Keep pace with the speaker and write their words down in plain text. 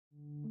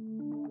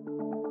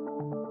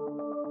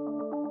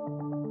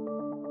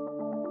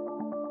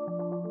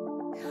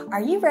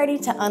Are you ready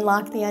to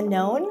unlock the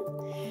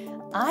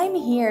unknown? I'm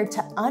here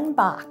to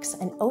unbox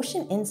an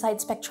Ocean Insight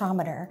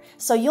spectrometer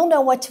so you'll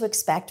know what to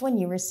expect when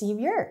you receive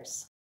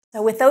yours.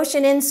 So with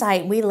Ocean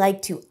Insight, we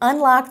like to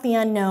unlock the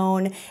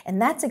unknown,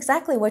 and that's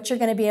exactly what you're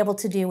going to be able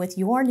to do with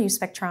your new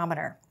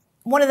spectrometer.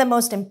 One of the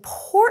most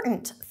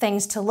important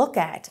things to look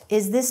at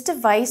is this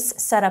device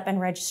setup and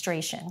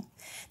registration.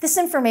 This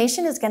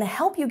information is going to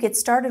help you get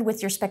started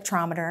with your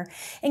spectrometer,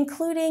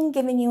 including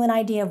giving you an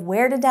idea of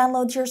where to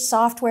download your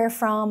software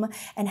from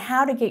and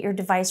how to get your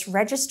device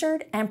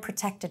registered and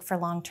protected for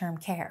long-term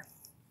care.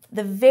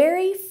 The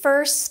very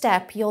first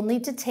step you'll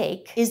need to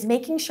take is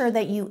making sure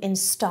that you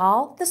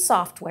install the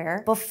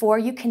software before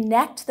you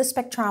connect the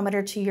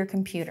spectrometer to your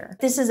computer.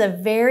 This is a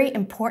very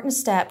important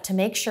step to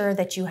make sure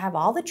that you have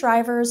all the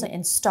drivers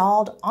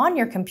installed on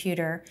your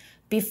computer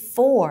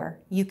before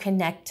you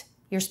connect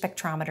your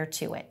spectrometer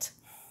to it.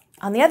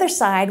 On the other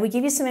side, we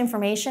give you some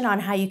information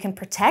on how you can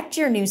protect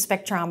your new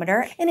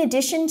spectrometer, in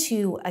addition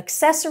to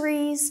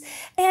accessories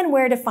and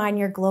where to find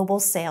your global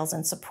sales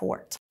and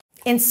support.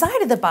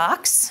 Inside of the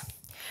box,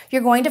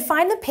 you're going to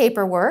find the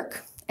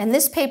paperwork, and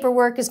this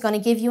paperwork is going to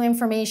give you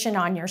information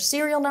on your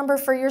serial number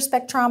for your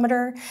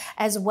spectrometer,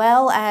 as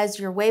well as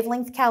your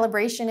wavelength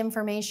calibration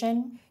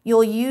information.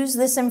 You'll use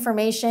this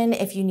information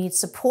if you need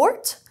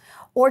support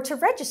or to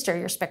register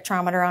your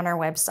spectrometer on our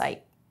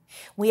website.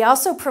 We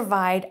also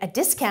provide a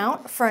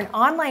discount for an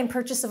online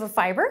purchase of a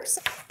fibers,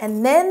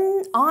 and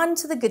then on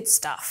to the good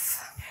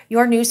stuff.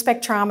 Your new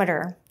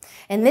spectrometer.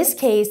 In this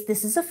case,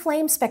 this is a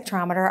flame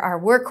spectrometer, our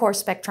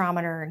workhorse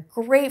spectrometer,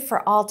 great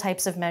for all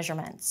types of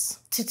measurements.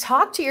 To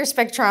talk to your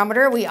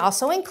spectrometer, we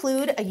also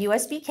include a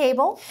USB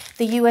cable.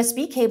 The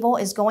USB cable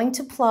is going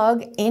to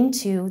plug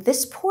into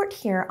this port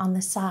here on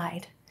the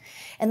side.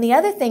 And the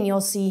other thing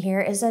you'll see here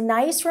is a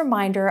nice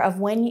reminder of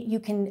when you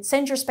can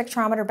send your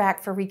spectrometer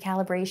back for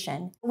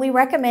recalibration. We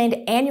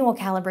recommend annual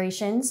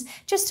calibrations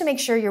just to make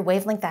sure your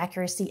wavelength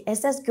accuracy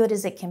is as good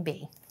as it can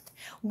be.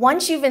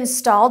 Once you've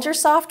installed your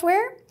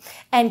software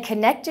and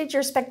connected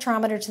your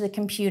spectrometer to the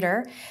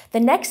computer, the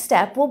next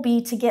step will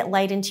be to get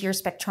light into your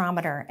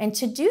spectrometer. And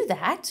to do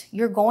that,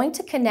 you're going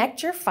to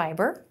connect your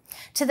fiber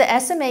to the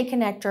SMA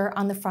connector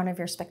on the front of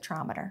your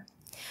spectrometer.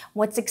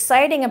 What's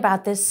exciting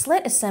about this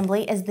slit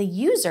assembly is the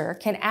user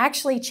can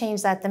actually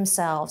change that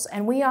themselves,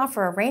 and we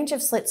offer a range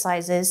of slit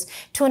sizes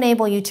to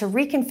enable you to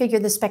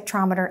reconfigure the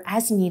spectrometer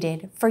as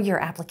needed for your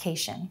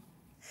application.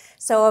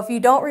 So if you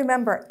don't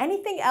remember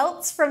anything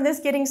else from this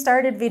getting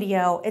started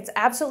video, it's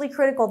absolutely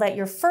critical that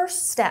your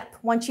first step,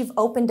 once you've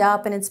opened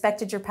up and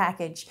inspected your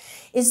package,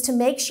 is to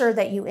make sure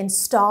that you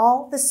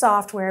install the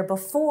software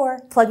before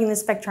plugging the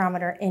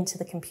spectrometer into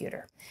the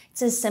computer.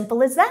 It's as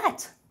simple as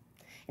that.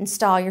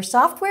 Install your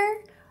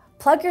software,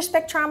 plug your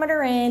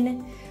spectrometer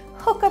in,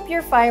 hook up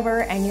your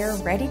fiber, and you're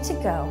ready to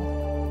go.